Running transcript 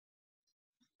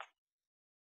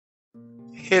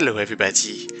Hello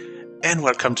everybody, and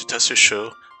welcome to Tosser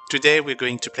Show. Today we're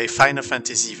going to play Final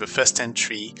Fantasy, the first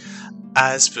entry,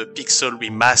 as the Pixel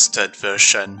Remastered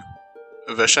version.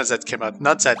 A version that came out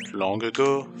not that long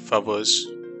ago, for those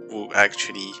who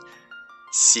actually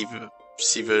see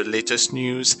the latest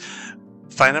news.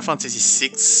 Final Fantasy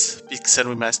VI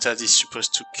Pixel Remastered is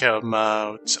supposed to come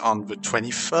out on the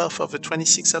 24th or the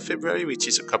 26th of February, which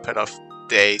is a couple of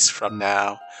days from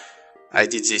now. I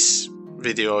did this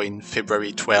video in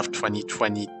February 12,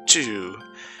 2022,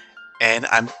 and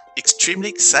I'm extremely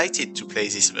excited to play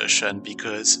this version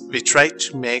because they tried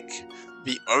to make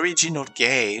the original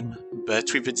game,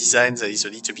 but with a design that is a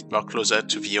little bit more closer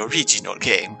to the original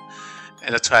game.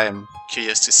 And that's why I'm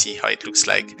curious to see how it looks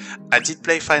like. I did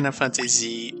play Final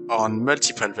Fantasy on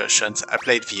multiple versions. I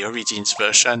played the Origins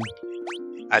version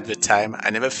at the time. I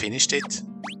never finished it.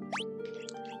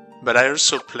 But I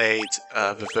also played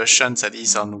the version that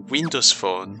is on Windows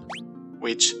Phone,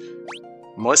 which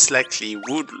most likely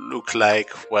would look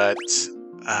like what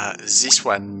this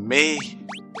one may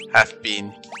have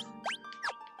been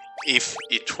if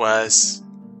it was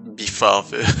before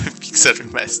the Pixel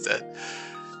Remastered.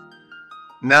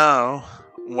 Now,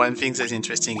 one thing that's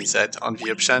interesting is that on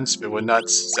the options, there were not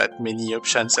that many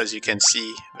options, as you can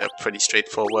see. They're pretty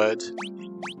straightforward.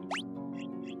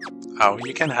 Oh,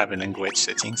 you can have a language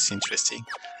settings, interesting.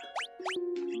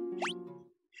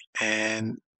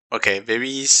 And, okay, there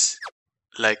is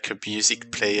like a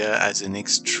music player as an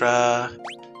extra,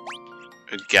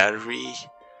 a gallery.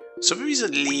 So there is a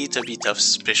little bit of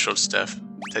special stuff.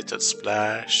 Title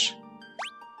Splash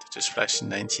in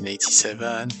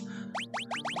 1987.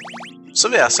 So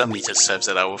there are some little stuff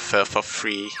that I offer for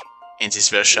free in this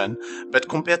version, but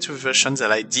compared to the version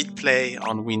that I did play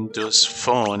on Windows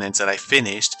Phone and that I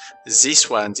finished, this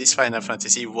Final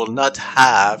Fantasy will not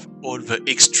have all the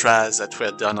extras that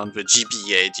were done on the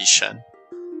GBA edition.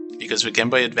 Because the Game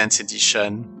Boy Advance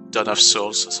edition, Dawn of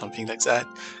Souls or something like that,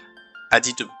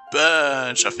 added a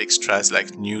bunch of extras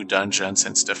like new dungeons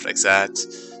and stuff like that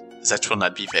will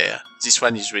not be there. This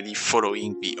one is really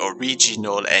following the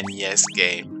original NES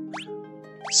game.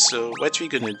 So what we're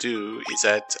gonna do is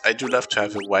that I do love to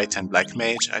have a white and black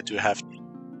mage. I do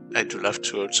love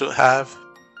to also have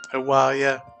a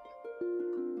warrior.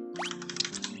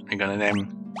 I'm gonna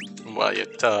name warrior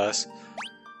Toss.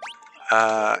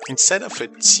 Instead of a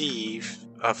thief,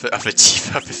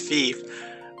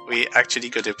 we actually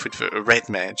gonna put a red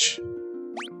mage.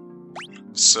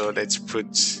 So let's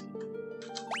put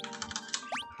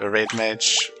a red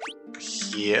mage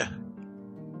here.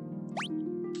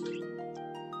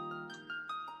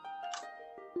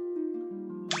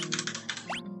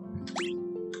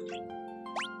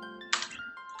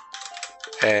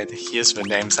 And here's the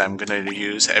names I'm gonna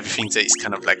use. Everything that is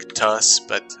kind of like Toss,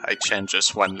 but I changed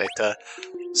just one letter.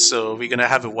 So we're gonna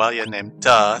have a warrior named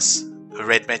Toss, a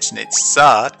red mage named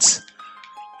Sat,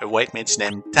 a white mage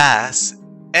named Tas,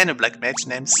 and a black mage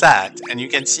named Sat. And you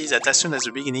can see that as soon as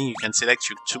the beginning, you can select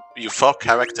your 4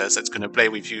 characters that's gonna play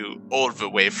with you all the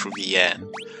way through the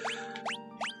end.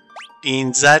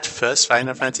 In that first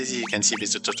Final Fantasy, you can see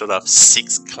there's a total of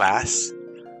 6 class.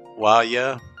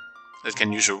 Warrior, that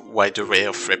can use a wide array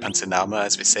of weapons and armor,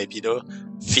 as they say below.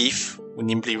 Thief, who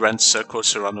nimbly runs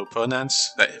circles around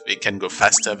opponents. They can go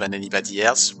faster than anybody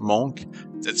else. Monk,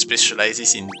 that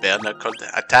specializes in bare-knuckled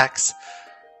attacks.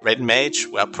 Red Mage,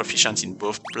 who are proficient in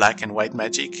both black and white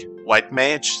magic. White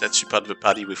Mage, that support the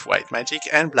party with white magic.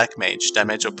 And Black Mage,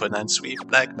 damage opponents with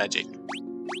black magic.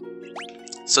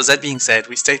 So that being said,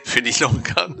 we stayed pretty long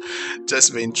on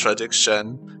just the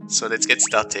introduction. So let's get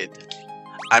started.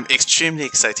 I'm extremely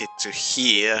excited to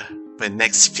hear the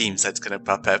next themes that's gonna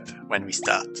pop up when we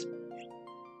start.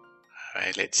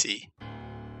 Alright, let's see.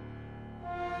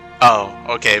 Oh,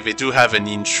 okay, they do have an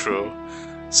intro.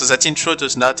 So that intro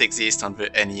does not exist on the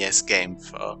NES game.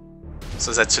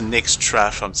 So that's an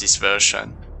extra from this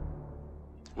version.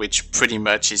 Which pretty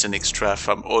much is an extra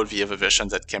from all the other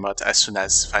versions that came out as soon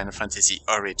as Final Fantasy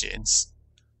Origins.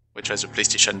 Which was a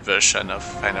PlayStation version of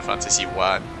Final Fantasy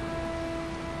 1.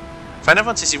 Final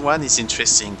Fantasy 1 is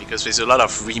interesting because there's a lot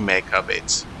of remake of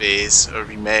it. There's a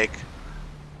remake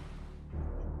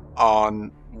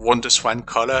on WonderSwan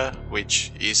Color,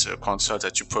 which is a console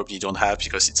that you probably don't have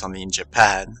because it's only in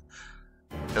Japan.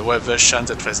 There were versions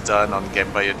that was done on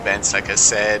Game Boy Advance, like I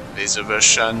said. There's a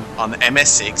version on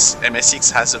MSX.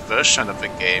 MSX has a version of the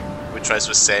game which was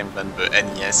the same than the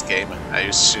NES game, I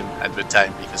assume, at the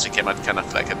time, because it came out kind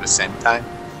of like at the same time.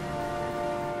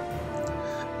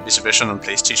 There's a version on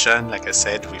PlayStation, like I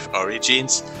said, with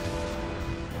Origins.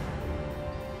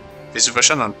 There's a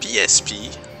version on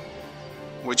PSP,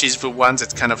 which is the one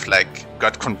that kind of like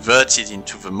got converted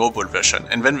into the mobile version.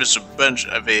 And then there's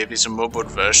a mobile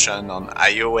version on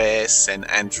iOS and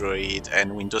Android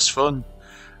and Windows Phone,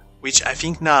 which I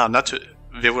think now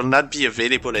they will not be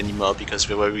available anymore because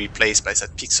they were replaced by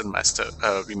that Pixel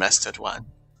Remastered one.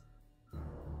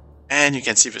 And you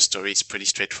can see the story is pretty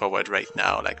straightforward right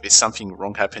now. Like there's something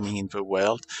wrong happening in the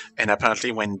world, and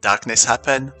apparently when darkness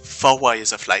happens, 4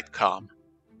 wires of light come.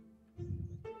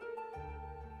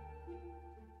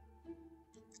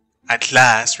 At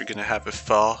last, we're gonna have the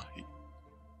 4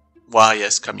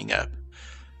 wires coming up.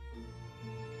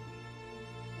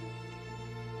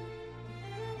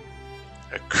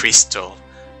 A crystal.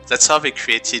 That's how they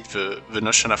created the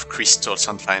notion of crystals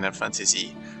on Final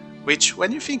Fantasy. Which,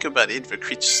 when you think about it, the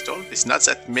crystal, there's not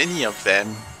that many of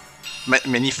them,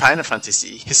 many Final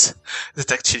Fantasies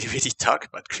that actually really talk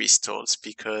about crystals,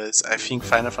 because I think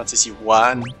Final Fantasy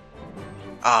 1,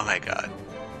 oh my god,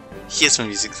 here's the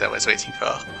music that I was waiting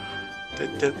for.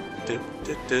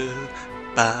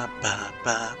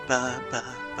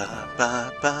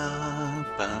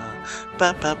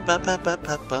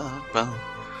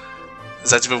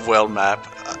 That's the world map.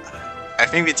 I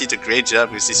think they did a great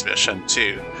job with this version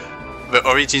too. The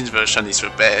Origins version is the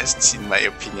best, in my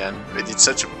opinion. They did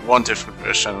such a wonderful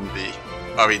version on the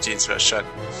Origins version.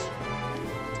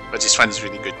 But this one is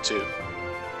really good too.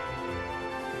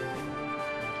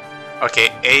 Okay,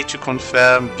 A to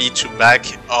confirm, B to back,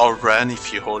 or run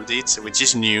if you hold it, which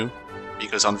is new,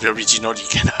 because on the original you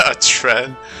cannot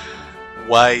run.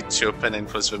 Y to open and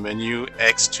close the menu,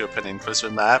 X to open and close the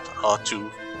map, or to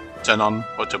turn on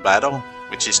auto battle,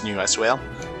 which is new as well.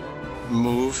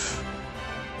 Move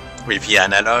with the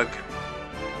analog,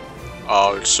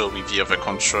 also with the other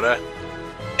controller.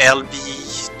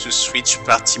 LB to switch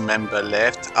party member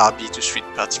left, RB to switch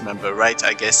party member right.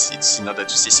 I guess it's in order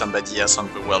to see somebody else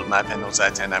on the world map and all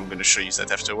that, and I'm going to show you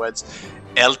that afterwards.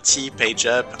 LT page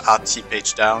up, RT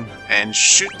page down, and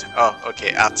shoot. Oh,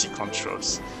 okay, RT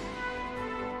controls.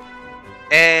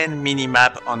 And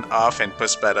minimap on off and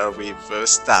post battle with the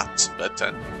start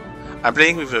button. I'm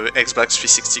playing with the Xbox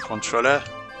 360 controller.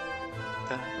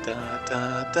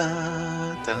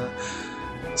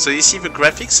 So you see the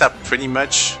graphics are pretty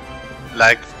much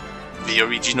like the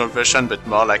original version, but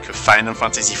more like a Final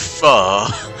Fantasy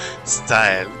IV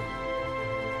style.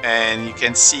 And you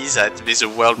can see that there's a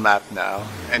world map now,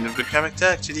 and the character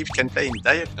actually can play in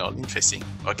diagonal. Interesting.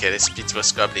 Okay, let's beat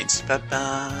those goblins.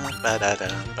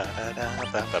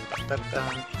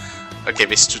 Okay,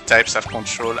 there's 2 types of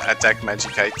control: attack,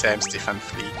 magic items, defend,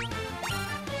 flee.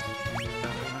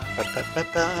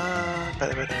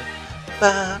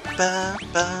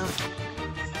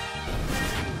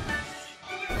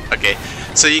 Okay,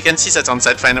 so you can see that on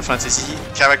that Final Fantasy,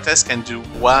 characters can do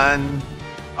 1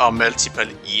 or multiple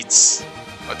hits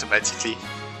automatically.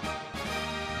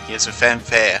 Here's a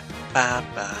fanfare.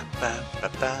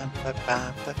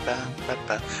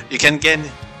 You can gain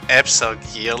EPs or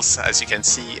gears, as you can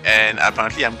see, and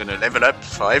apparently I'm gonna level up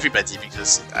for everybody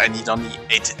because I need only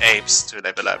 8 apes to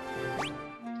level up.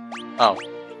 Oh,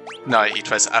 no, it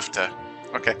was after.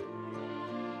 Okay.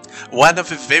 One of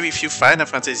the very few Final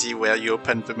Fantasy where you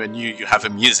open the menu, you have a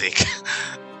music.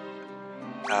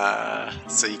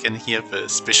 So you can hear the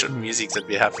special music that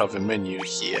we have for the menu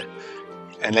here.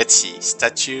 And let's see,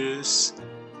 statues.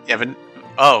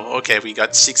 Oh, okay, we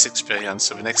got 6 experience,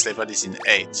 so the next level is in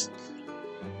 8.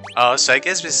 Oh, so I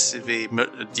guess this we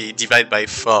divide by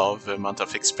 4 the amount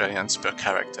of experience per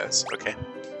characters. Okay.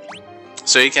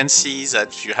 So you can see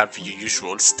that you have your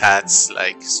usual stats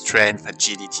like strength,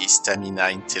 agility,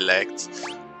 stamina, intellect,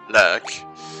 luck,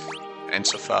 and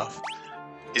so forth.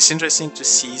 It's interesting to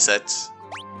see that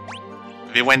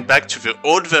they went back to the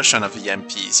old version of the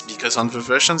MPs, because on the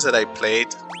versions that I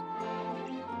played,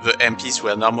 the MPs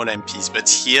were normal MPs, but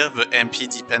here the MP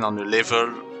depend on the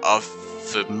level of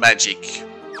the magic.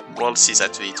 We'll see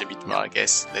that a little bit more, I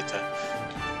guess, later.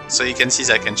 So you can see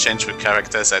that I can change the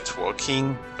characters at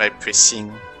walking by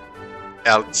pressing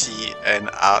LT and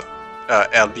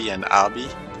LB and RB.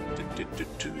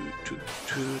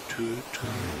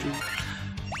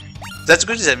 That's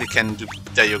good that we can do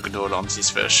diagonal on this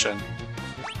version.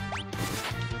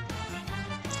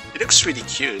 It looks really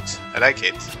cute. I like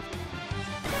it.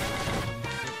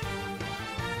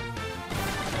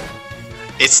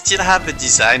 It still have the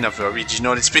design of the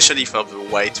original, especially for the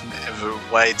white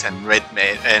and red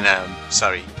mage, and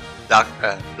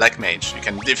black mage. You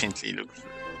can definitely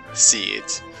see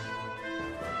it.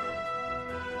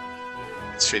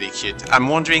 It's really cute. I'm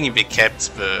wondering if they kept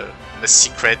the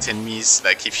secret enemies.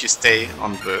 Like if you stay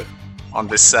on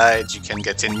the side, you can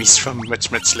get enemies from much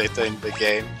later in the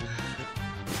game.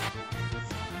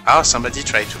 Oh, somebody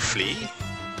tried to flee?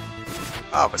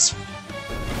 Oh, but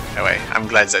anyway, I'm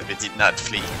glad that they did not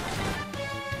flee.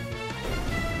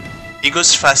 It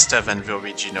goes faster than the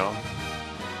original.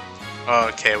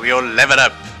 Okay, we all level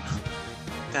up.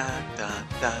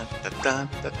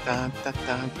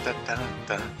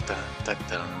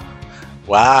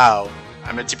 Wow,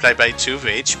 I multiplied by 2 the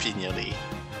HP nearly.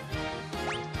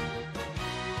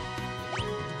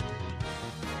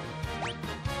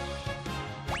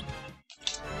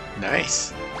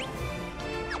 Nice.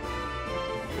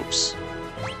 Oops.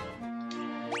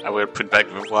 I will put back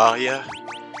the warrior.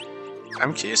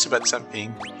 I'm curious about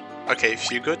something. Okay,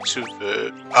 if you go to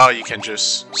the... Oh, you can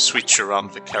just switch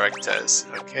around the characters,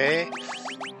 okay?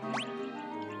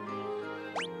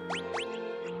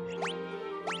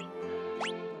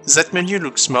 That menu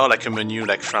looks more like a menu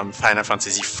like from Final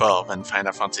Fantasy 4 than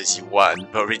Final Fantasy 1,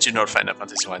 the original Final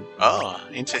Fantasy 1. Oh,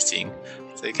 interesting.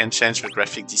 So you can change the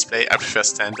graphic display. I prefer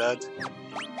standard.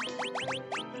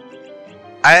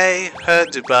 I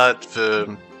heard about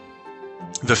the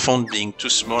font being too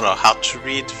small or hard to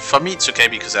read. For me it's okay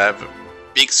because I have a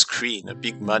big screen, a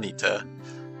big monitor.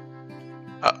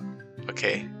 Oh,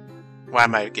 okay. Why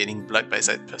am I getting blocked by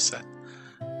that person?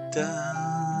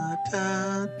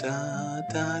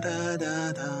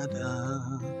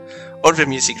 All the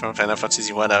music from Final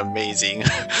Fantasy 1 are amazing.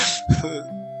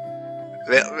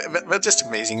 they're just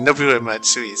amazing. Nobuo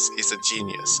Uematsu is a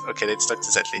genius. Okay, let's talk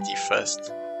to that lady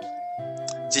first.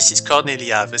 This is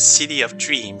Cornelia, the city of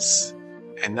dreams.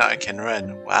 And now I can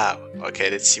run. Wow.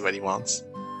 Okay, let's see what he wants.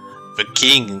 The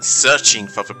king is searching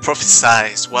for the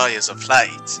prophesied warriors of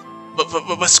light. But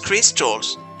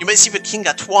crystals! You may see the king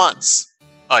at once!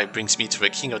 Oh, it brings me to the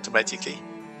king automatically.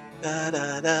 Da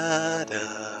da da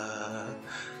da.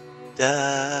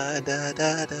 Da da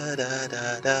da da da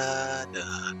da da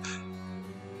da.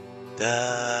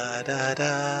 Da da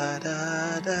da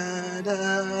da da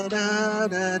da da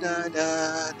da da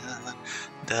da.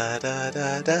 Da da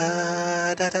da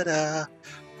da da da da.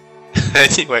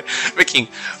 Anyway, the king.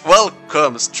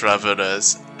 Welcome,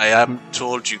 travelers. I am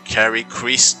told you carry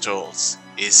crystals.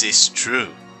 Is this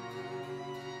true?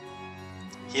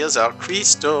 Here's our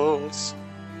crystals.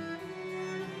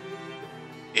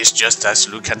 It's just as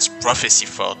Lucan's prophecy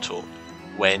foretold.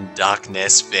 When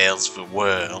darkness veils the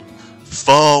world,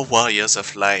 4 warriors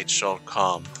of light shall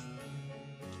come.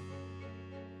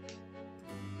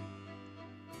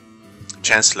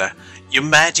 Chancellor, Your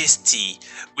Majesty,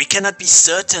 we cannot be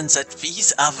certain that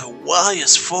these are the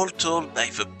warriors foretold by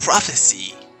the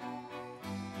prophecy.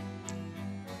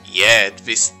 Yet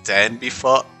they stand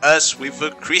before us with the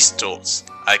crystals.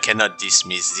 I cannot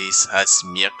dismiss this as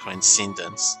mere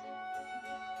coincidence.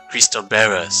 Crystal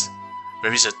bearers,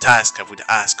 there is a task I would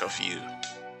ask of you.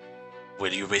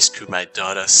 Will you rescue my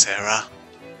daughter Sarah?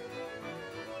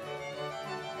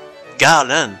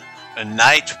 Garland, a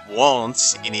knight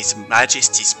once in His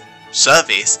Majesty's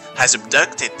service, has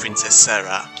abducted Princess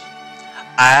Sarah.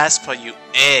 I ask for your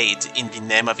aid in the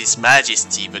name of His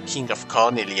Majesty, the King of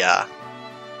Cornelia.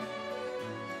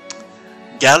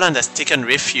 Garland has taken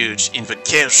refuge in the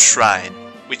Chaos Shrine,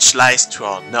 which lies to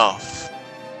our north.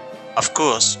 Of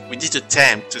course, we did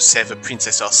attempt to save the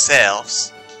princess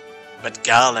ourselves, but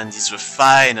Garland is the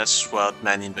finest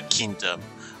swordman in the kingdom.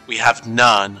 We have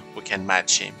none who can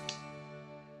match him.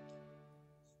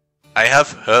 I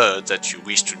have heard that you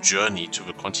wish to journey to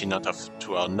the continent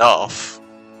to our north,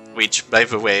 which, by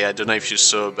the way, I don't know if you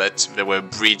saw, but there were a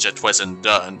bridge that wasn't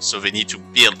done, so they need to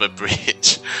build the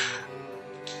bridge.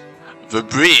 The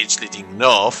bridge leading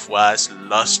north was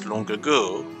lost long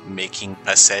ago, making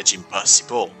passage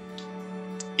impossible.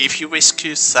 If you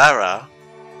rescue Sarah,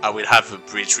 I will have the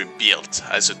bridge rebuilt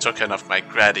as a token of my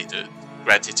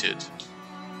gratitude.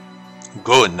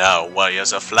 Go now,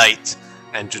 warriors of light,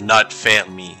 and do not fail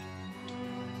me.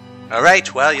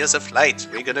 Alright, warriors of light,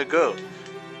 we're gonna go.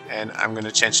 And I'm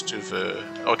gonna change to the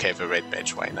red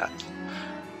badge, why not?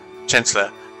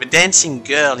 Chancellor, the dancing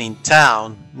girl in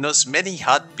town knows many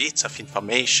hot bits of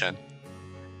information.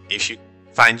 If you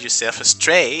find yourself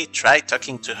astray, try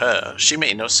talking to her. She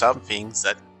may know some things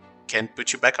that can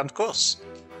put you back on course.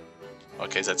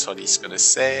 Okay, that's all he's gonna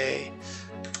say.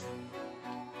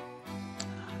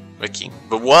 The king.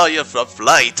 The warrior of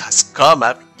light has come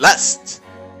at last.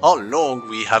 How long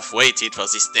we have waited for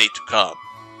this day to come.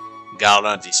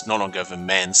 Garland is no longer the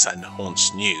man San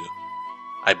once knew.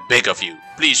 I beg of you,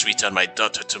 please return my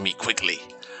daughter to me quickly.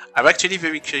 I'm actually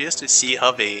very curious to see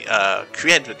how they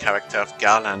create the character of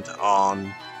Garland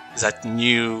on that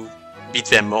new Beat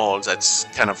Them All that's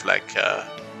kind of like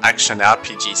action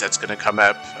RPG that's gonna come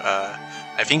up.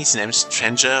 I think his name is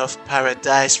Stranger of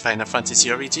Paradise, Final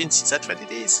Fantasy Origins, is that what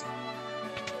it is?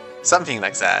 Something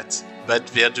like that. But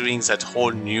they're doing that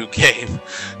whole new game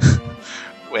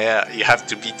where you have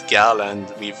to beat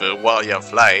Garland with a Warrior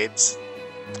of Light,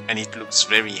 and it looks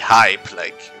very hype,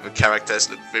 like the characters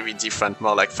look very different,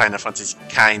 more like Final Fantasy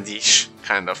kind-ish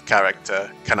kind of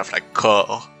character, kind of like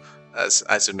Core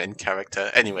as a main character.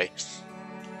 Anyway,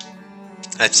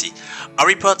 let's see. Our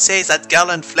report says that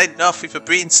Garland fled north with a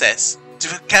princess to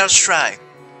the Chaos Shrine.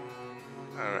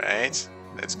 Alright,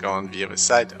 let's go on the other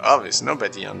side. Oh, there's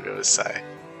nobody on the other side.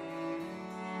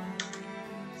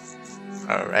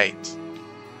 Alright.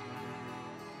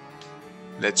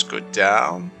 Let's go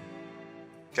down.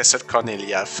 Castle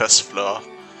Cornelia, first floor.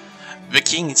 The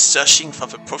king is searching for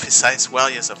the prophesied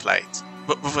warriors of light.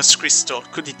 What was crystal?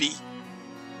 Could it be?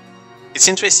 It's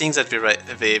interesting that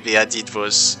they added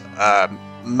those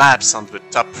maps on the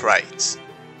top right.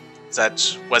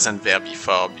 That wasn't there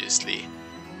before, obviously.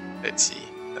 Let's see,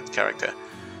 that character.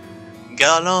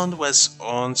 Garland was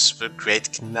once the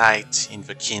great knight in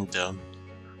the kingdom,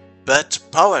 but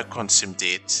power consumed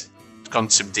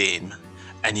him,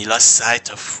 and he lost sight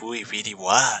of who he really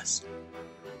was.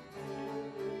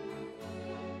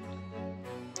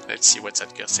 Let's see what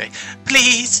that girl say.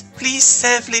 Please, please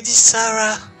save Lady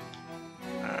Sarah.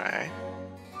 Alright.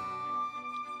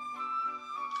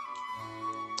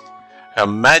 Her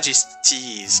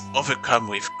Majesty is overcome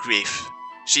with grief.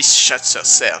 She shuts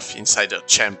herself inside her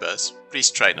chambers.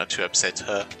 Please try not to upset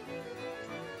her.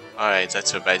 Alright,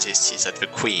 that's Her Majesty, that's the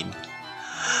Queen.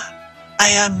 I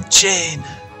am Jane,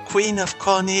 Queen of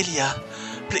Cornelia.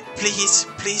 Please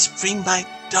bring my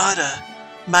daughter,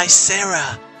 my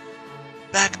Sarah,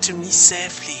 back to me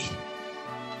safely.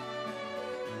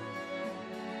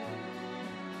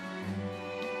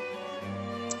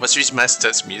 Most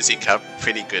remasters music are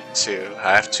pretty good too,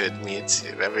 I have to admit,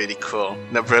 they're really cool.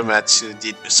 Nobumatsu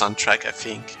did the soundtrack, I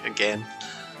think, again.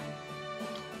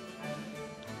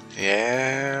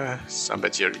 Yeah,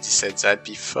 somebody already said that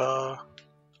before.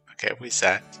 Okay, who is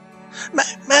that?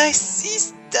 My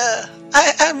sister!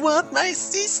 I want my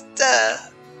sister!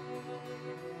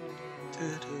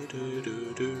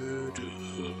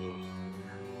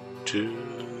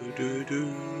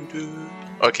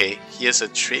 Okay, here's a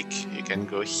trick. You can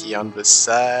go here on the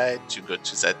side to go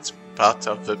to that part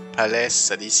of the palace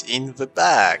that is in the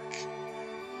back.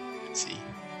 Let's see.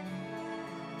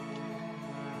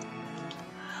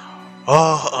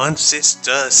 Our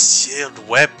ancestors sealed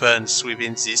weapons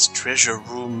within this treasure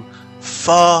room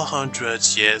 400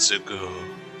 years ago.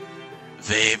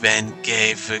 They then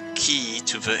gave the key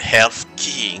to the Elf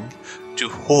King to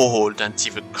hold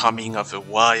until the coming of the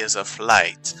Warriors of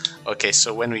Light. Okay,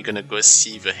 so when we're gonna go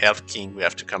see the Elf King, we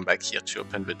have to come back here to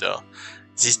open the door.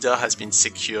 This door has been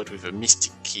secured with a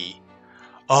mystic key.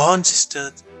 Our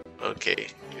ancestors... Okay,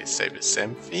 we say the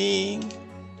same thing.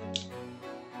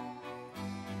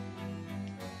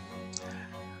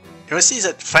 You will see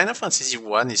that Final Fantasy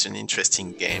 1 is an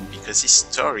interesting game because its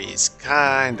story is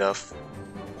kind of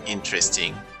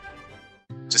interesting,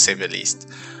 to say the least.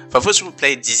 For those who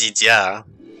played Dissidia,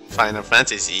 Final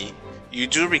Fantasy, you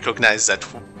do recognize that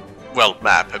world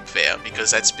map up there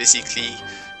because that's basically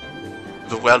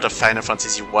the world of Final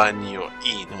Fantasy 1 you're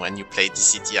in when you play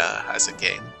Dissidia as a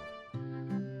game.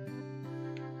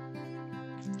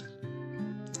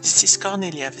 This is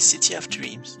Cornelia, the City of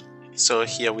Dreams. So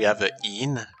here we have an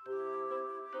inn.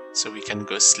 So we can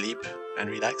go sleep and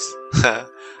relax.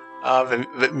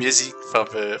 The music for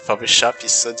the shop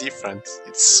is so different.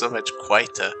 It's so much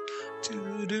quieter.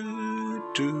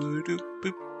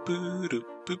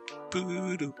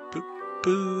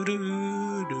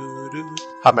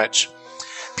 How much?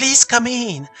 Please come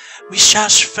in. We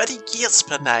charge 30 gears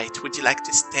per night. Would you like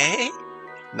to stay?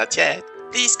 Not yet.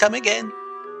 Please come again.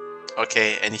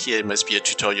 Okay, and here must be a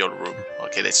tutorial room.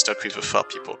 Okay, let's talk with the 4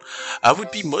 people. I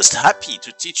would be most happy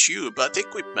to teach you about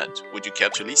equipment. Would you care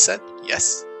to listen?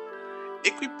 Yes.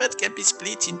 Equipment can be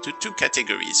split into 2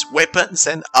 categories, weapons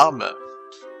and armor.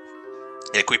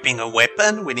 Equipping a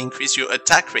weapon will increase your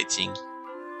attack rating.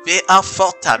 There are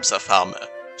 4 types of armor: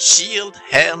 shield,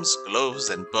 helms, gloves,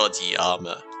 and body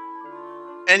armor.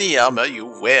 Any armor you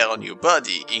wear on your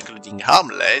body, including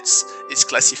armlets, is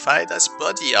classified as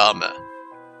body armor.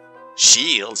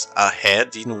 Shields are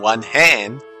held in one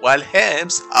hand, while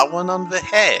helms are worn on the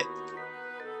head.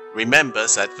 Remember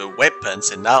that the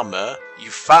weapons and armor you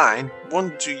find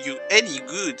won't do you any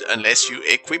good unless you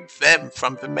equip them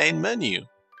from the main menu.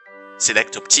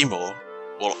 Select Optimal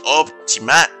will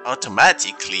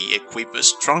automatically equip the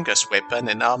strongest weapon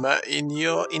and armor in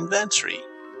your inventory.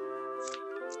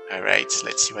 Alright,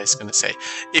 let's see what it's gonna say.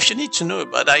 If you need to know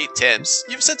about items,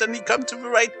 you've certainly come to the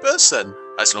right person.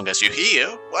 As long as you're here,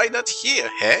 why not here,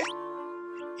 hey?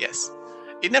 Yes.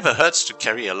 It never hurts to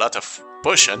carry a lot of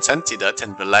potions, antidote,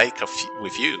 and the like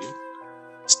with you.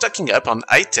 Stocking up on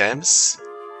items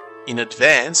in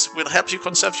advance will help you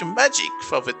conserve your magic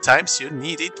for the times you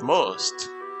need it most.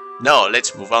 Now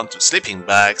let's move on to sleeping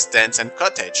bags, tents, and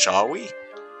cottage, shall we?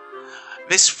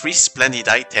 These 3 splendid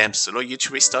items allow you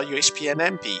to restore your HP and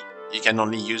MP. You can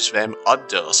only use them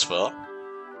outdoors for.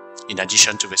 In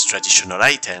addition to these traditional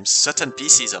items, certain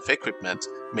pieces of equipment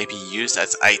may be used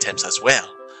as items as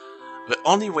well. The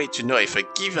only way to know if a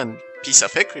given piece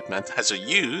of equipment has a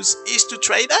use is to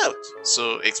try it out,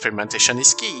 so experimentation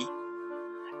is key.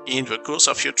 In the course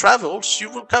of your travels, you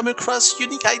will come across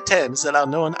unique items that are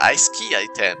known as key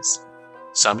items.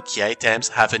 Some key items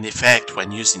have an effect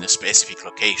when used in a specific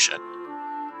location,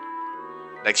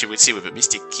 like you will see with the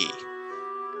Mystic Key.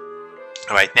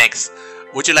 Alright, next,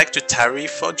 would you like to tarry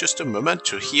for just a moment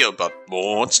to hear about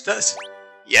monsters?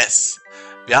 Yes,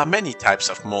 there are many types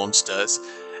of monsters,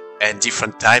 and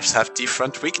different types have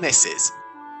different weaknesses.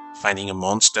 Finding a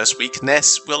monster's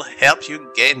weakness will help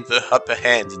you gain the upper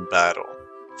hand in battle.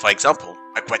 For example,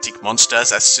 aquatic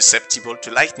monsters are susceptible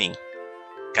to lightning.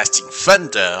 Casting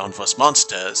thunder on those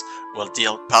monsters will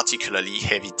deal particularly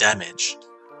heavy damage.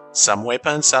 Some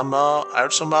weapons are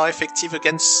also more effective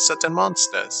against certain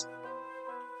monsters.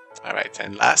 Alright,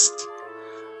 and last,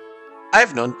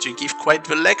 I've known to give quite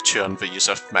the lecture on the use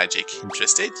of magic.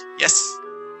 Interested? Yes?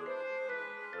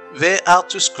 There are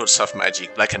 2 schools of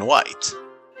magic, black and white.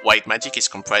 White magic is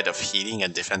comprised of healing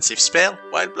and defensive spells,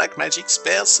 while black magic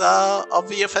spells are of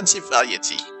the offensive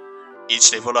variety.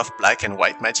 Each level of black and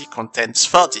white magic contains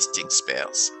 4 distinct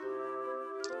spells.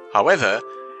 However,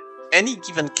 any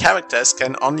given characters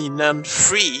can only learn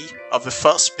 3 of the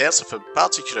 4 spells of a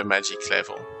particular magic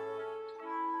level.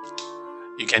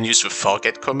 You can use the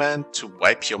forget command to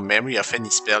wipe your memory of any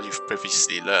spell you've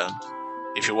previously learned.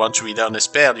 If you want to relearn a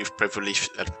spell you've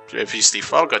previously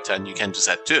forgotten, you can do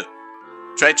that too.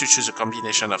 Try to choose a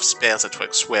combination of spells that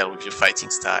works well with your fighting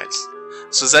styles.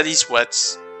 So that is what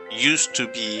used to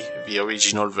be the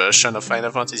original version of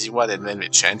Final Fantasy 1, and then they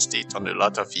changed it on a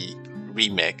lot of the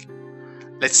remake.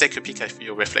 Let's take a peek at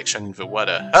your reflection in the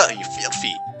water. Oh, you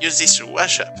filthy! Use this to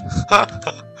wash up!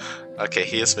 Okay,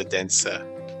 here's the dancer.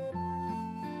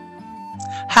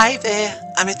 Hi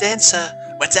there, I'm a dancer.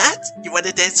 What's that? You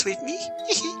wanna dance with me?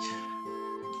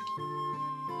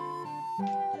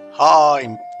 Oh,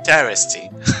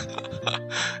 interesting.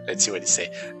 Let's see what he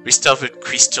say. Restore the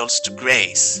crystals to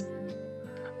grace.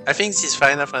 I think this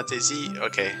Final Fantasy...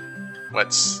 Okay.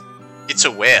 What's... It's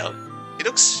a well. It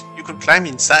looks... You could climb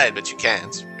inside, but you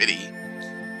can't. Really.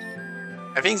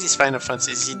 I think this Final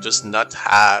Fantasy does not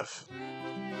have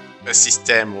a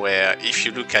system where if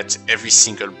you look at every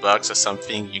single box or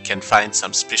something, you can find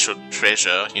some special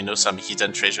treasure, you know, some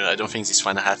hidden treasure. I don't think this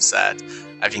one has that.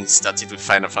 I think it started with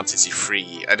Final Fantasy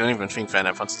 3. I don't even think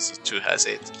Final Fantasy 2 has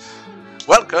it.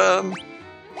 Welcome!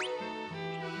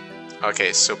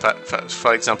 Okay, so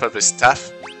for example, the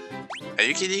staff. Are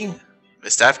you kidding? The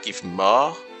staff give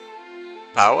more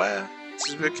power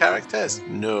to the characters?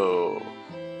 No.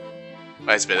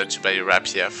 Well, it's better to buy a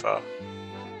rapier for...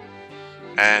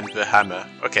 And the hammer.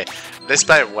 Okay, let's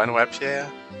buy 1 rapier.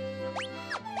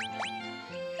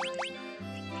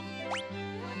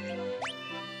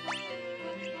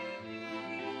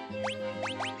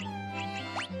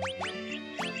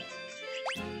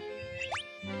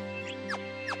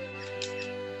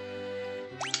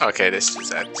 Okay, let's do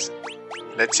that.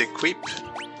 Let's equip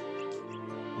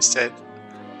instead.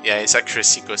 Yeah, his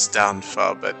accuracy goes down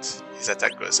far, but his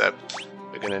attack goes up.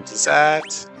 We're gonna do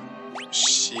that.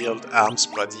 Shield, arms,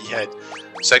 body, head.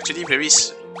 So actually there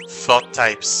is 4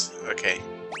 types. Okay.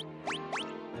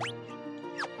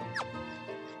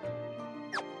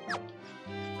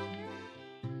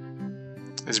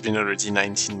 It's been already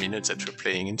 19 minutes that we're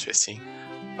playing. Interesting.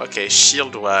 Okay,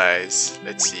 shield wise,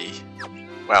 let's see.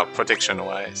 Well, protection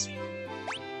wise.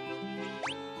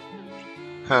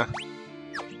 Huh.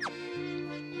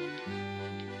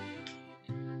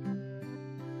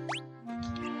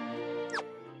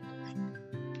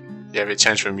 Yeah, they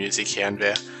change the music here and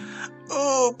there.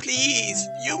 Oh, please,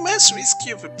 you must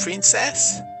rescue the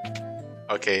princess.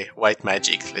 Okay, white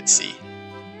magic, let's see.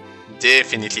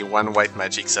 Definitely 1 white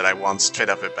magic that I want straight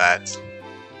off the bat.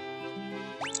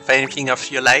 Find anything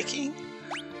of your liking?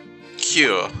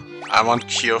 Cure. I want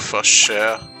cure for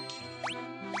sure.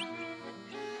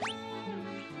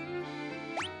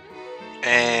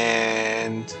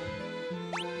 And...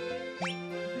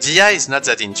 DI is not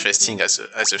that interesting as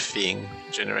a thing,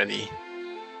 generally.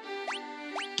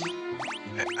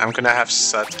 I'm gonna have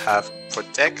Sut have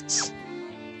protect.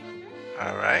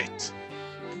 Alright.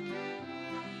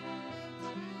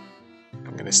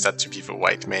 I'm gonna start to be the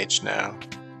white mage now.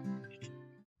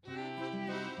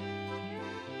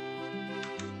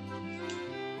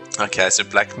 Okay, as a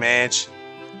black mage.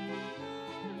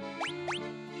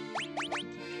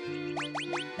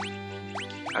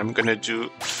 I'm gonna do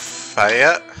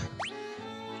fire.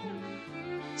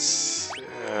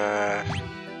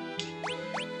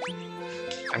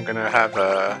 I'm gonna have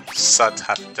a Sod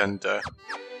have thunder.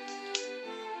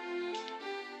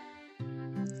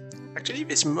 Actually,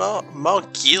 there's more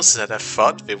gears than I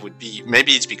thought there would be.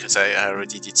 Maybe it's because I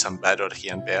already did some battle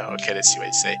here and there. Okay, let's see what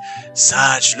you say.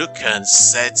 Sage Lucan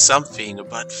said something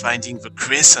about finding the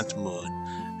crescent moon.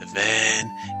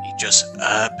 Then he just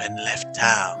up and left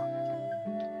town.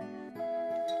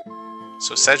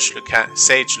 So Sage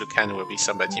Lucan will be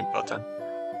somebody important.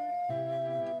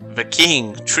 The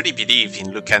king truly believed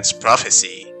in Lucan's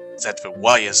prophecy that the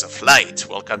warriors of light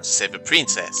will come to save the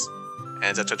princess.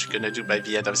 And that's what we're gonna do by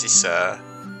the end of this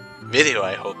video,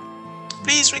 I hope.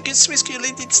 Please rescue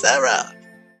Lady Sarah!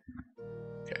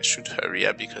 Okay, I should hurry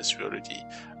up because we already...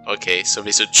 Okay, so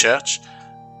there's a church.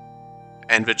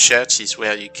 And the church is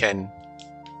where you can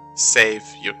save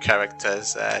your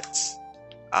characters that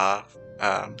are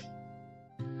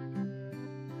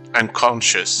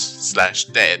unconscious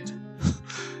 / dead.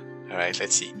 Alright,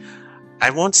 let's see.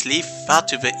 I once lived far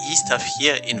to the east of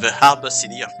here in the harbor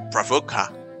city of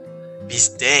Pravoka. These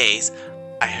days,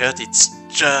 I heard it's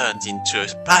turned into a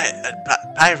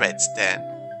pirate's den.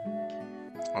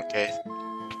 Okay,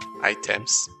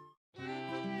 items.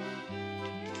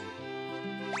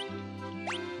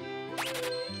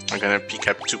 I'm gonna pick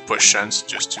up 2 potions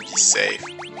just to be safe.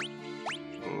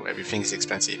 Ooh, everything's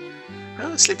expensive.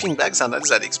 Well, sleeping bags are not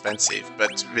that expensive,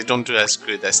 but they don't do as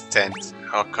good as tent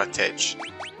or cottage.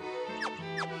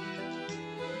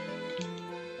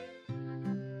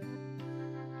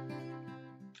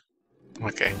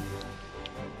 Okay.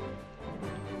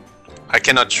 I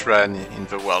cannot run in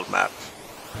the world map.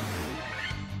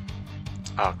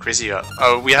 Oh, crazy.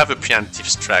 Oh, we have a preemptive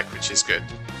strike, which is good.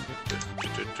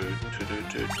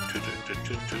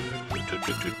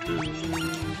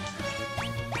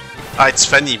 Ah, it's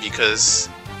funny because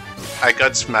I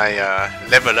got my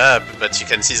level up, but you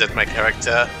can see that my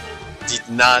character did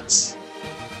not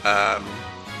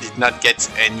get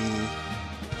any...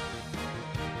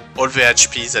 all the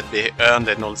HP that they earned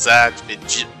and all that, they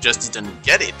just didn't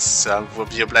get it, so I will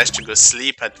be obliged to go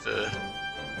sleep at the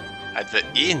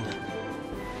inn.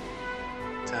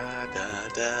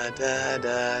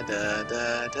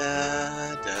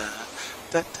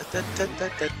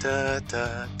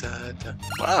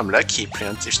 Wow, I'm lucky,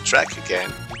 preemptive strike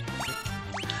again.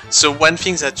 So one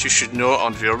thing that you should know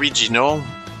on the original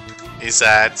is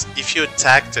that if you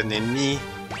attacked an enemy,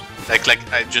 like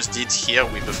I just did here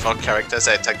with the 4 characters,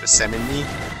 I attacked the same enemy,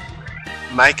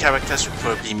 my characters would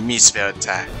probably miss their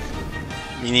attack.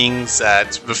 Meaning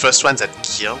that the first one that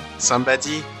kill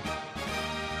somebody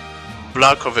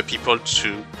block other people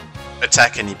to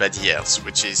attack anybody else,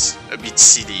 which is a bit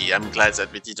silly. I'm glad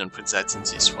that they didn't put that in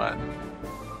this one.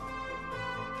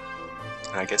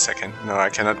 I guess I can... No, I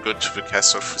cannot go to the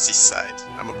castle through this side.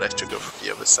 I'm obliged to go through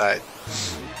the other side.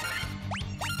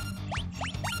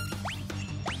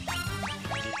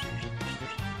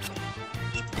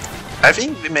 I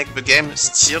think we make the game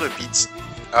still a bit...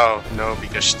 Oh, no,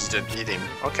 because she didn't beat him.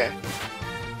 Okay.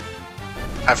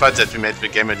 I thought that we made the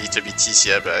game a little bit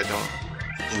easier, but I don't...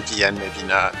 In the end, maybe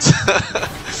not.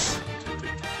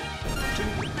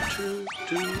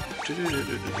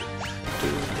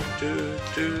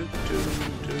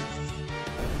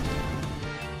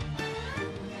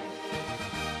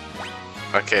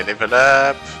 Okay, level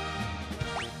up.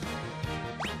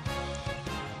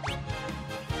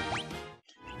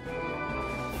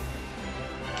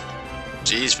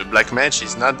 Jeez, the black mage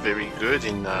is not very good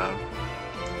in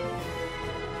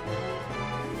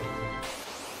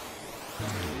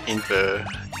the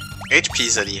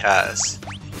HP that he has.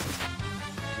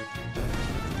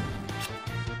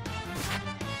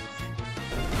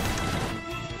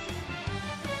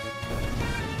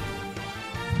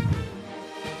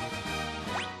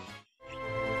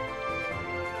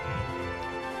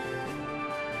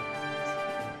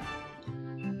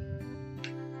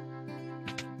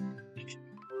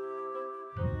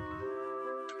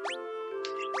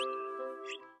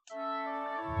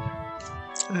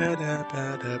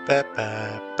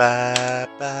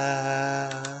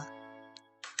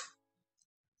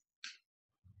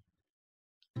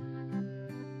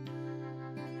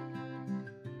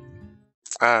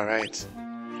 All right.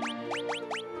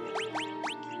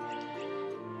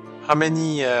 How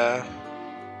many?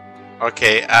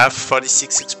 Okay, I have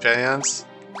 46 experience,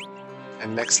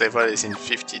 and next level is in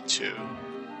 52.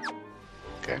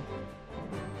 Okay.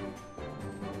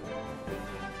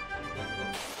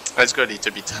 Let's go a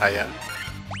little bit higher.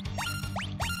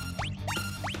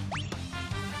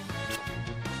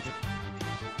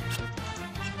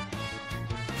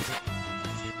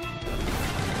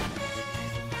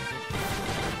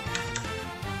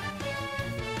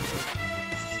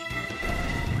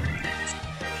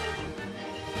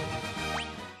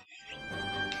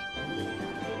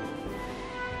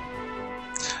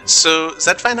 So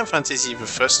that Final Fantasy, the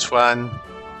first one,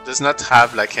 does not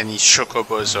have like any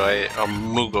chocobos or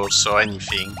muggles or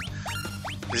anything.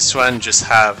 This one just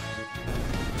have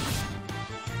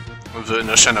the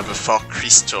notion of the 4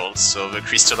 crystals. So the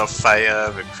crystal of fire,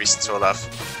 the crystal of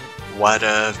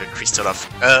water, the crystal of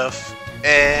earth,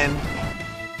 and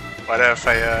water,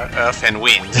 fire, earth, and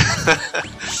wind.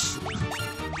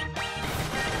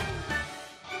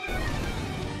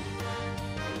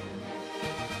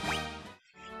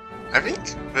 I think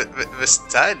the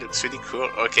style looks really cool.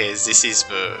 Okay, this is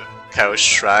the Chaos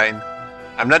Shrine.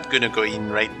 I'm not gonna go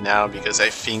in right now because I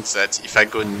think that if I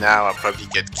go now I'll probably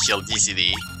get killed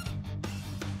easily.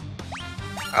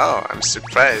 Oh, I'm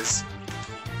surprised.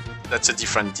 That's a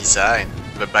different design,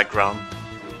 the background.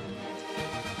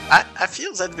 I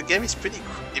feel that the game is pretty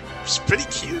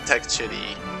cute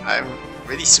actually. I'm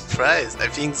really surprised. I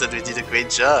think that they did a great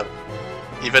job.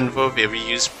 Even though they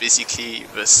reused basically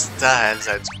the style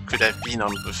that could have been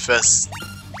on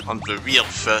the real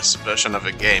first version of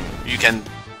the game. You can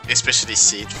especially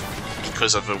see it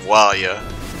because of the warrior.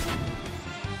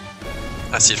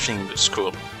 I still think looks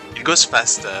cool. It goes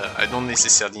faster. I don't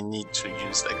necessarily need to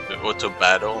use like the auto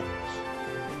battle,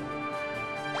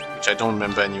 which I don't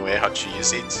remember anyway how to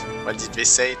use it. What did they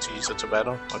say to use auto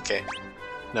battle? Okay,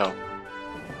 no.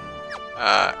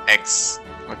 X.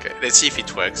 Okay, let's see if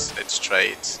it works. Let's try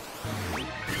it.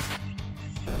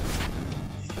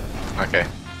 Okay.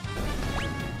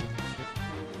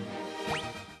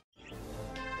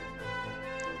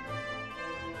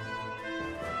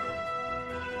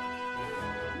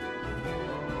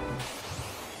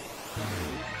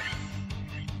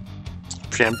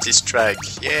 Preemptive strike,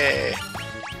 yeah!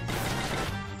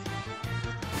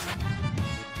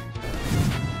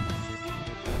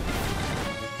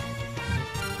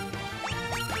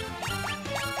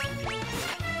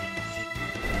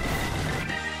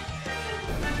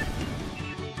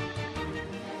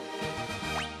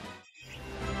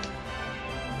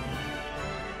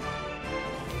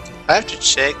 I have to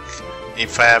check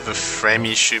if I have a frame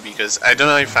issue because I don't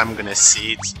know if I'm gonna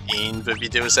see it in the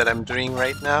videos that I'm doing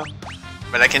right now,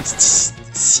 but I can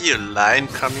see a line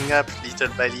coming up little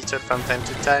by little from time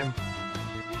to time.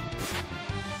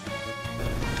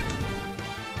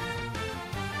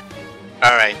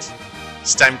 Alright,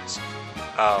 it's time to...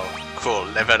 Oh, cool,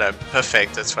 level up,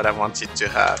 perfect, that's what I wanted to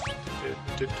have.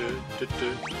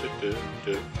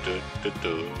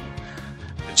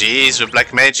 Jeez, the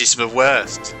black mage is the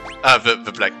worst.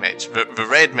 The black mage. The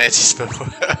red mage is the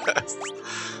worst.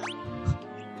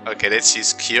 Okay, let's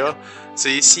use cure. So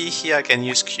you see here I can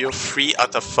use cure 3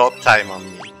 out of 4 times on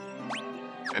me.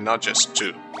 And not just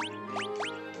 2.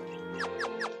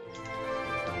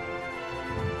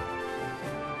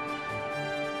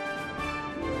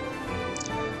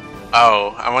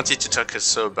 Oh, I wanted to talk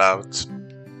also about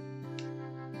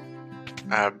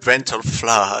Brental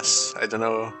Floss. I don't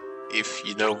know if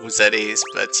you know who that is,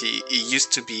 but he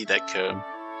used to be like a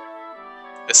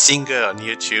singer on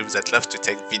YouTube that loved to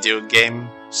take video game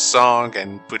song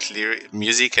and put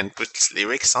music and put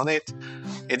lyrics on it.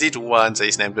 He did one that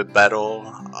is named The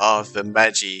Battle of the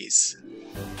Magies,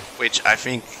 which I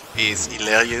think is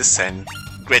hilarious and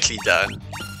greatly done.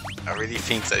 I really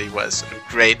think that it was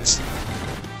a great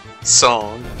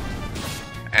song,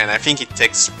 and I think it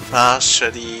takes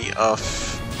partially of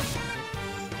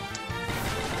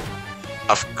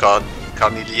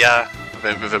Cornelia,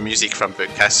 the music from the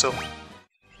castle.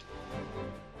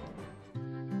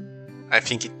 I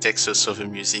think it takes also the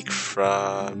music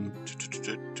from...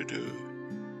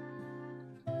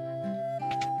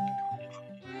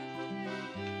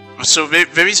 So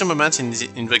there is a moment in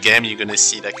the game you're gonna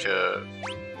see like a...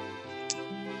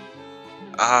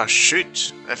 Ah,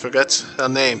 shoot! I forgot her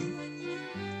name.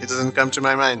 It doesn't come to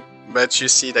my mind. But you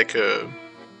see like a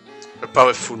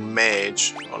powerful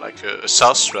mage, or like a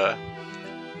sorcerer.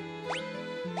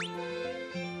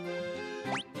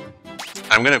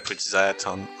 I'm gonna put that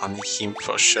on him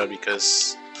for sure,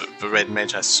 because the red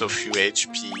mage has so few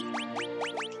HP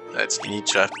that he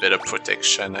needs to have better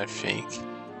protection, I think.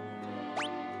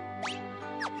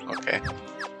 Okay.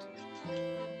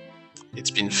 It's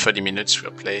been 30 minutes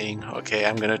we're playing. Okay,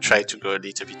 I'm gonna try to go a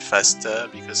little bit faster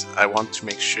because I want to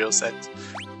make sure that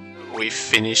we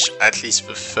finish at least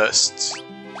the first.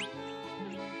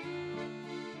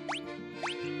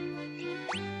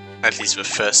 I'm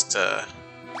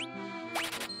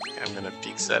gonna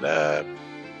pick that up.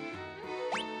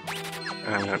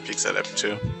 And I'm gonna pick that up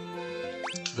too.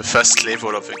 The first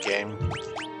level of the game.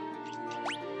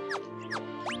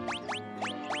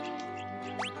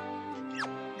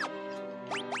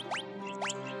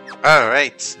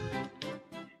 Alright.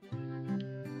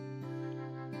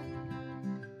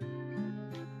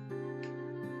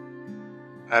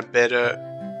 I better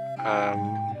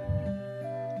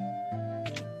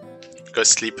go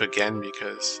sleep again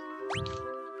because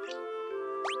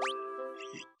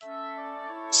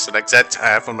so like that I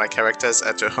have all my characters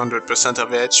at 100% of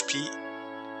HP,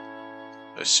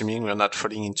 assuming we're not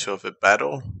falling into a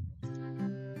battle.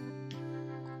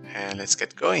 And let's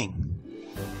get going.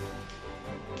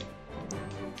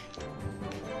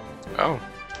 Oh.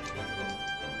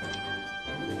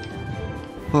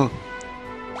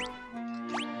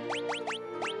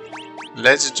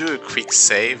 Let's do a quick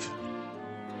save.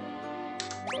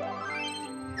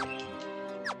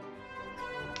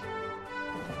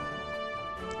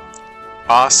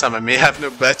 Awesome, I may have no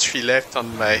battery left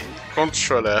on my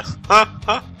controller. What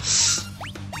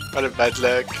a bad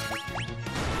luck.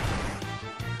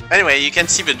 Anyway, you can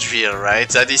see the drill, right?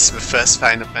 That is the first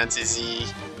Final Fantasy.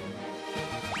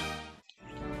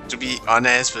 To be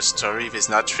honest, the story, there's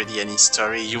not really any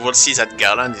story. You will see that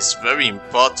Garland is very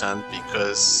important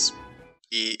because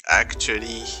he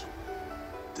actually...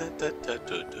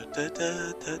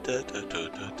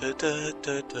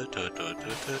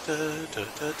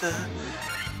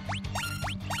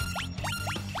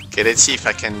 Okay, let's see if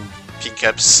I can pick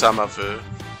up some of the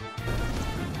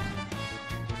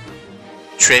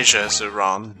treasures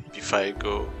around before I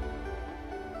go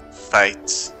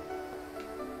fight.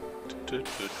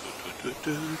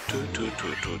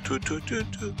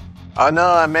 Oh no,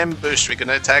 I'm ambushed, they're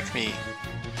gonna attack me.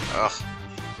 Ugh,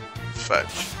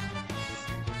 fudge.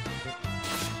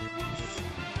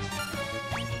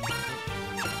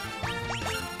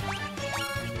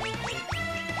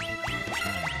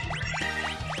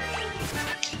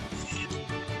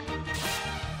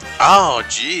 Oh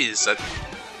jeez,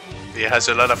 he has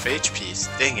a lot of HPs,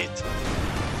 dang it.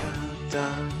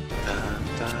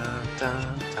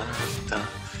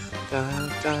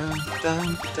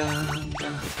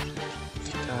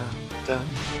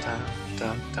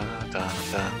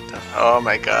 Oh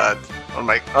my god.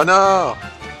 Oh no!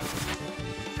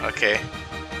 Okay.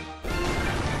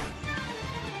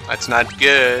 That's not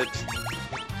good.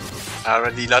 I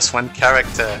already lost one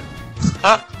character.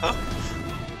 I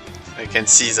can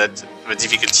see that the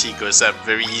difficulty goes up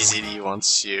very easily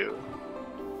once you...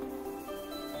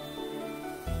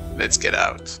 Let's get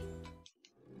out.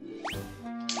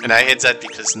 And I hate that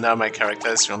because now my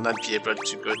characters will not be able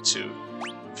to go to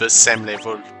the same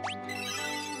level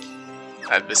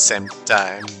at the same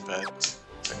time, but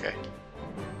okay.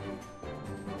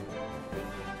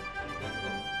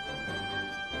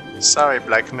 Sorry,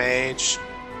 Black Mage.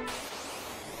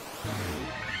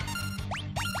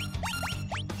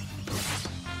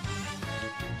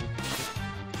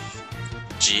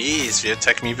 Jeez, they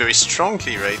attack me very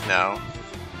strongly right now.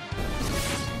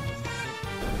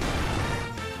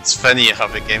 It's funny how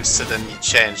the game suddenly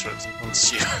changed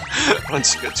once you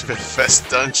once you go to the first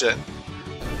dungeon.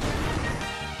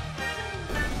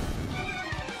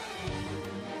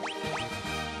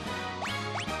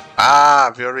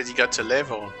 Ah, we already got a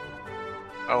level.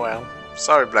 Oh well.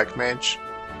 Sorry, Black Mage.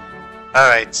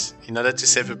 Alright, in order to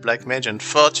save the Black Mage,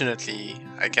 unfortunately,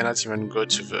 I cannot even go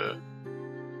to the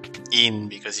inn,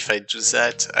 because if I do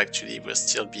that, actually we'll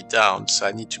still be down, so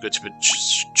I need to go to the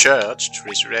church to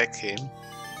resurrect him.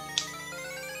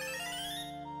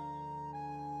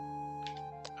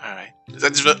 Alright,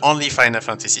 that's the only Final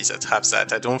Fantasy that have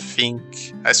that. I don't think,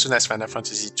 as soon as Final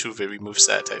Fantasy 2 they remove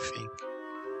that, I think.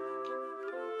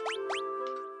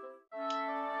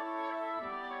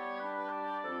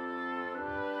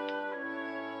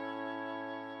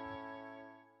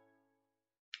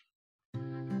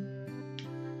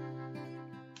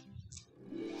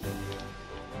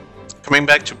 Coming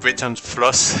back to Brental's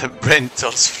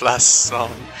Floss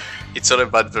song, it's all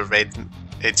about the red.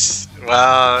 It's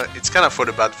kind of all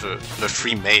about the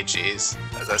three mages,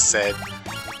 as I said,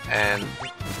 and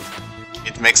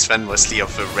it makes fun mostly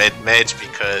of the red mage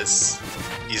because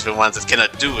he's the one that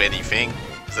cannot do anything.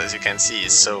 So as you can see,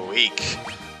 he's so weak.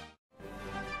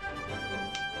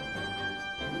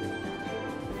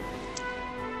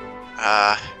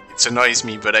 It annoys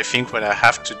me, but I think what I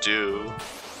have to do.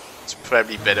 It's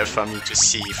probably better for me to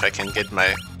see if I can get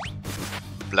my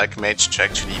Black Mage to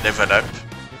actually level up.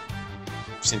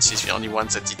 since he's the only one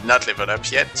that did not level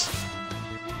up yet.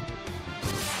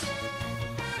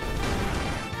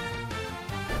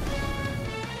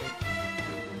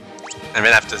 And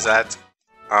then after that,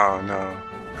 oh no,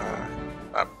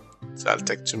 that'll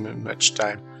take too much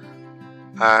time.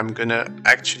 I'm gonna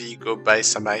actually go buy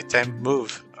some item.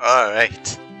 Move.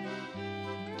 Alright.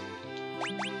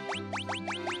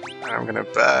 I'm gonna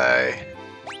buy...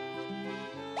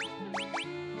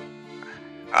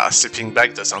 Sleeping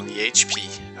Bag does only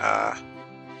HP.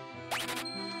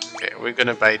 Okay, we're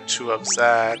gonna buy 2 of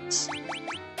that.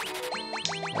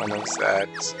 1 of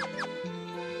that.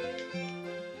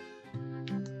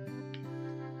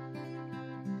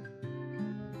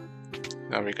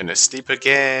 Now we're gonna sleep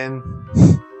again.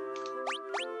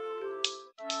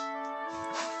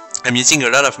 I'm using a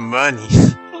lot of money.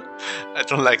 I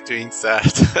don't like doing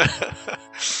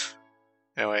that.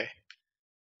 Anyway.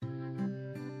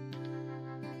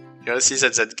 You'll see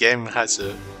that that game has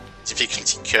a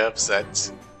difficulty curve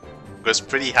that goes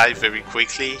pretty high very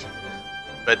quickly,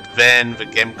 but then the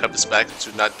game comes back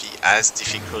to not be as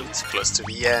difficult close to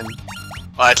the end,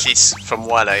 or at least from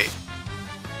what I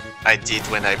did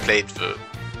when I played the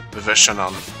version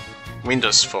on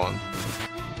Windows Phone.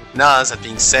 Now, that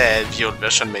being said, the old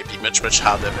version may be much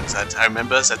harder than that. I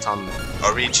remember that on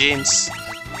Origins,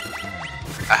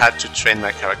 I had to train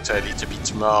my character a little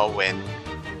bit more when,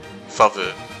 for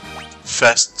the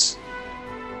first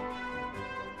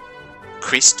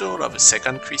crystal or the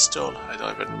second crystal, I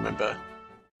don't even remember.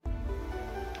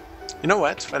 You know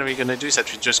what we're gonna do is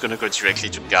that we're just gonna go directly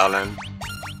to Garland.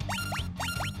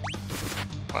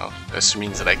 Well,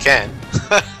 assuming that I can.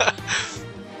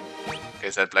 Okay,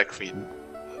 that Black Queen.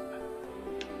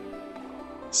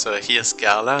 So here's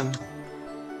Garland,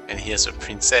 and here's a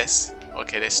princess.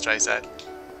 Okay, let's try that.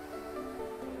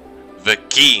 The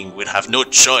king will have no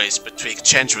choice but to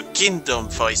exchange the kingdom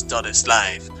for his daughter's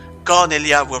life.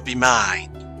 Cornelia will be mine.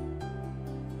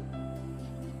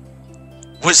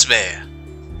 Who's there?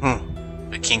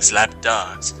 The king's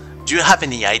lapdogs. Do you have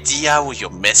any idea who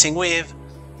you're messing with?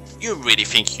 You really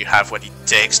think you have what it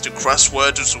takes to cross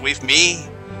words with me?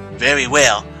 Very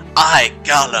well, I,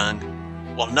 Garland,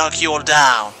 will knock you all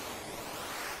down.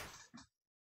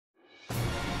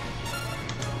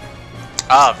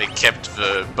 Ah, they kept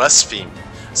the boss theme.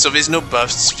 So there's no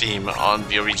boss theme on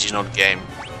the original game.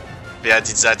 They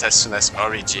added that as soon as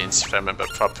Origins, if I remember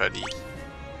properly.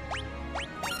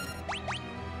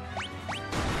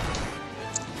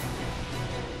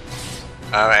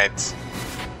 Alright.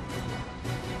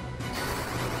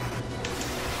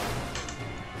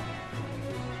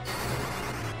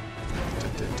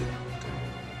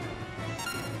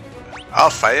 Oh,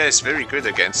 fire is very good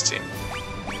against him.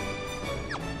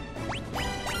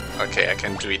 Okay, I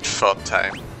can do it 4th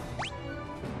time.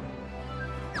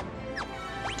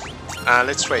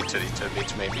 Let's wait a little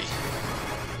bit, maybe.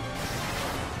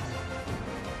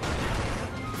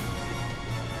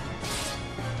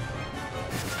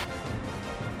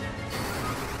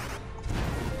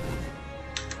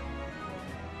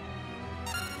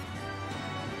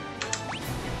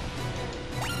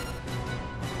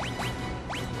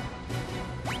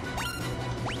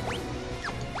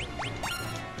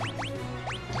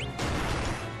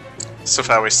 So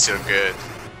far we're still good.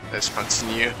 Let's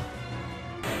continue.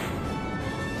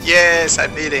 Yes, I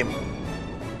beat him!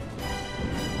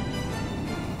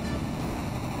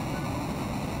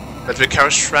 But the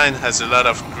Chaos Shrine has a lot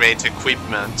of great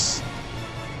equipment.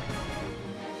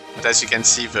 But as you can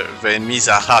see, the enemies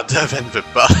are harder than the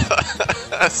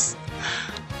boss.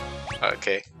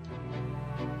 Okay.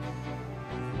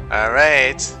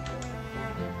 Alright.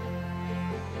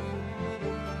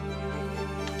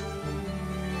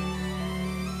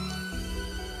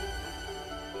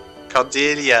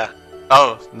 Cordelia.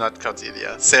 Oh, not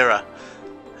Cordelia. Sarah.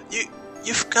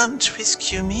 You've come to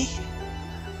rescue me?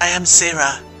 I am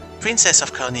Sarah, Princess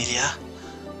of Cornelia.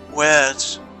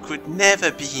 Words could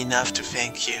never be enough to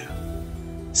thank you.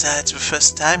 That's the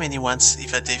first time anyone's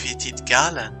ever defeated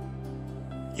Garland.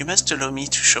 You must allow me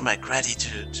to show my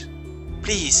gratitude.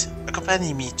 Please,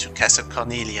 accompany me to Castle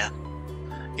Cornelia.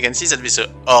 You can see that there's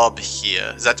an orb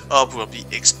here. That orb will be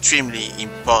extremely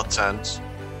important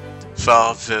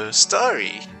for the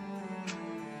story.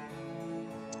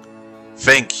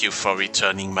 Thank you for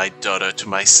returning my daughter to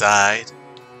my side.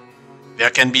 There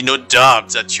can be no doubt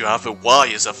that you are the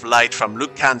warriors of light from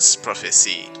Lucan's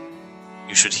prophecy.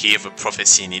 You should hear the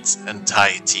prophecy in its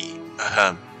entirety,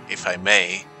 if I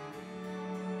may.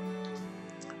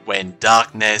 When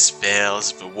darkness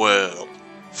veils the world,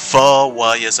 4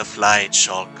 warriors of light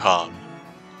shall come.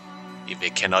 If they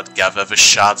cannot gather the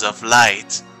shards of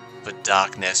light, the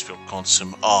darkness will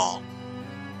consume all.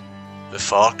 The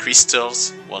 4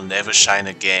 crystals will never shine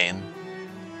again.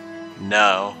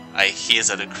 Now, I hear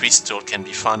that a crystal can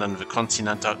be found on the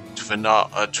continent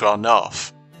to our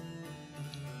north.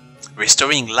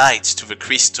 Restoring light to the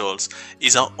crystals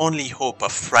is our only hope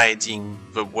of ridding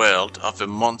the world of the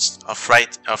monster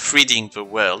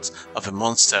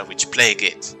which plague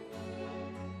it.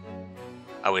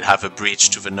 I will have a bridge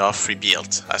to the north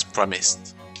rebuilt, as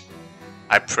promised.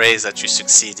 I pray that you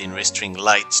succeed in restoring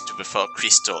light to the 4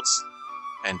 crystals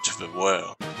and to the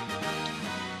world.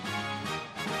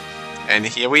 And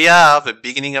here we are, the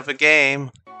beginning of the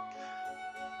game.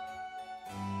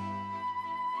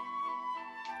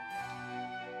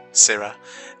 Sarah,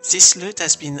 this loot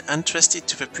has been entrusted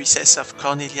to the princess of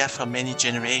Cornelia for many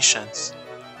generations.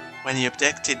 When he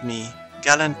abducted me,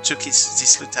 Galen took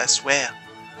this loot elsewhere.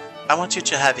 I want you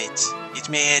to have it. It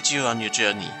may aid you on your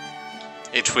journey.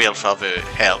 It will for the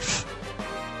health.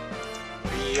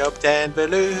 We obtained the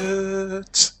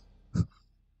loot.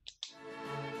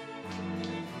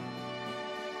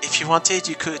 If you wanted,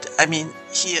 you could. I mean,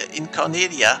 here in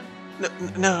Cornelia.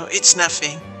 No, it's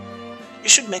nothing. You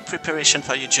should make preparation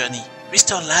for your journey.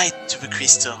 Restore light to the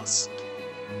crystals.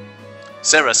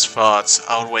 Sarah's thoughts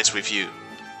are always with you.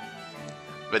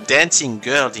 The dancing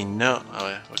girl in no...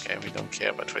 Oh, okay, we don't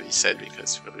care about what he said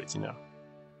because we already know.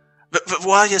 The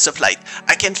warriors of light.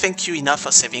 I can't thank you enough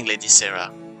for saving Lady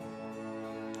Sarah.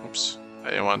 Oops,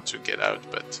 I didn't want to get out,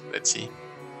 but let's see.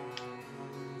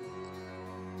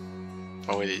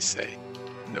 What will he say?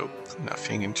 Nope,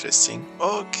 nothing interesting.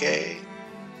 Okay.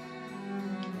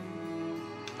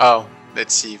 Oh,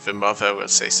 let's see if the mother will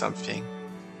say something.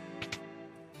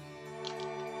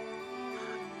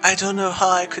 I don't know how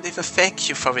I could ever thank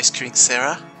you for rescuing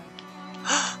Sarah.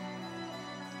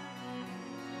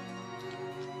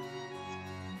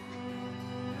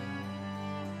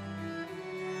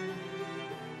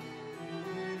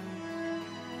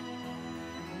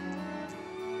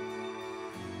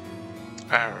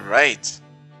 Alright.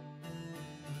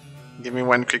 Give me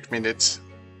 1 quick minute.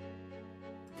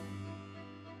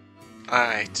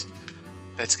 Alright.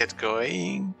 Let's get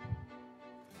going.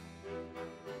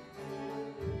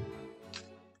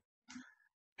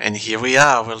 And here we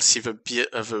are. We'll see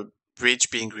the bridge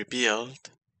being rebuilt.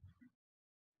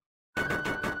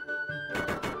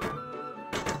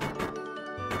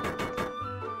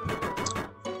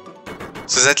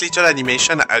 So that little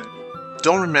animation, I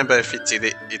don't remember if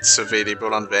it's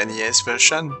available on the NES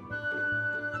version.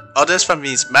 Orders from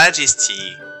His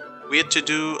Majesty. We're to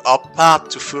do our part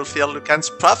to fulfill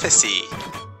Lucan's prophecy.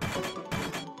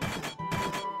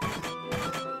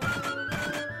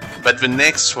 But the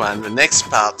next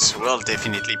part will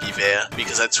definitely be there,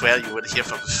 because that's where you will hear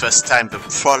for the first time the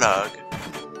prologue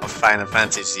of Final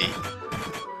Fantasy.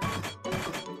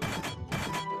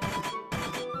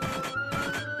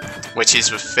 Which is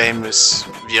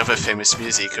the other famous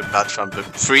music apart from the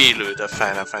prelude of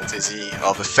Final Fantasy,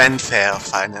 or the fanfare of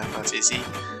Final Fantasy.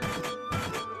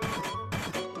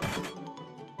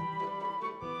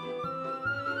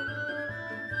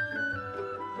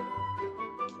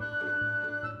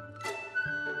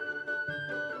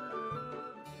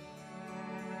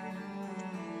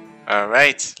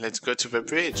 Alright, let's go to the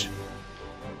bridge.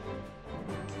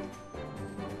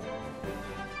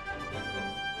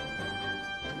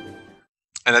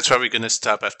 And that's where we're gonna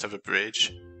stop after the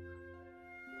bridge.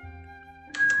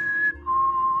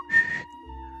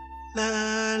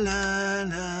 La la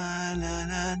la la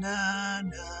la la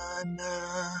la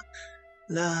la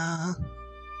la.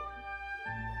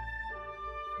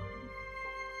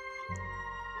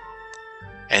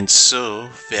 And so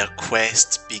their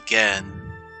quest began.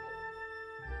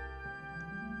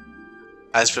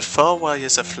 As the 4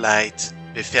 warriors of light,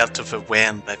 they felt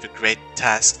overwhelmed by the great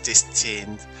task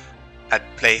destiny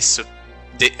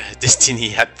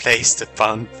had placed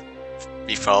upon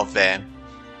before them.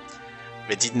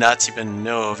 They did not even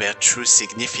know their true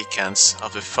significance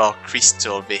of the 4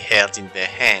 crystals they held in their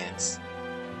hands.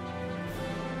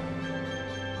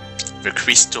 The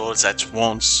crystals that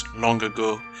once, long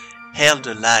ago, held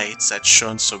the light that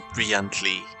shone so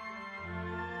brilliantly.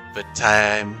 The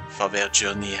time for their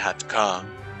journey had come,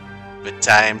 the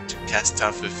time to cast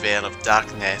off the veil of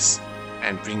darkness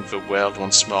and bring the world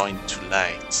once more into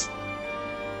light.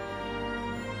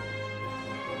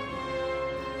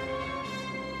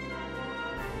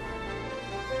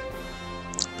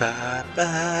 Ba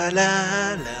ba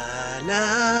la la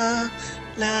la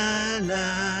la la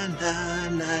la la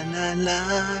la la la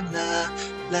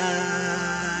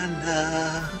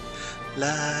la.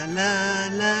 La la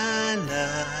la la la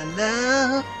la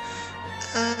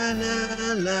la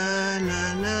la la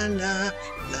la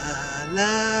la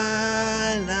la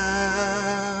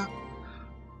la.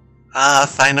 Ah,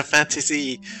 Final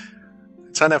Fantasy!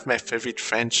 It's one of my favorite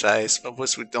franchises, for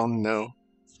those who don't know.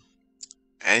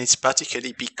 And it's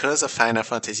particularly because of Final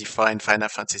Fantasy 4 and Final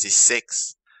Fantasy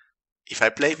 6. If I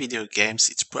play video games,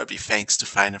 it's probably thanks to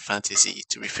Final Fantasy,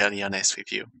 to be fairly honest with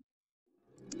you.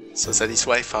 So that is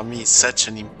why for me it's such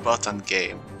an important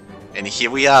game. And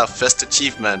here we are, first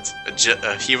achievement,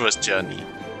 a hero's journey.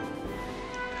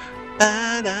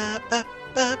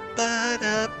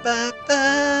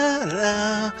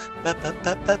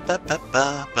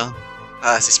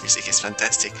 Ah, this music is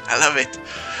fantastic. I love it.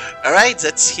 Alright,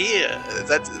 that's here.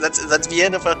 That's the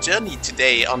end of our journey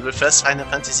today on the first Final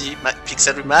Fantasy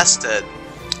Pixel Remastered.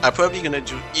 I'm probably gonna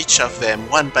do each of them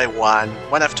one by one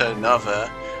after another,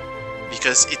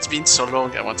 because it's been so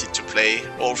long I wanted to play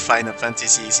all Final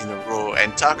Fantasies in a row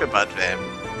and talk about them.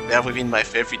 They're within my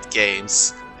favorite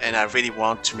games, and I really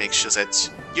want to make sure that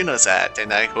you know that,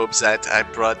 and I hope that I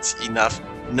brought enough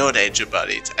knowledge about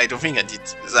it. I don't think I did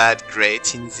that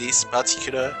great in this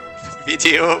particular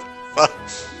video, but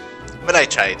I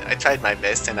tried my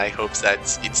best, and I hope that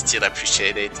it's still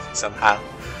appreciated somehow.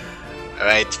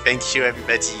 Alright, thank you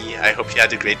everybody, I hope you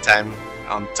had a great time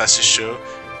on Tasu Show,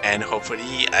 and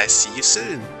hopefully I see you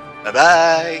soon. Bye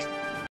bye!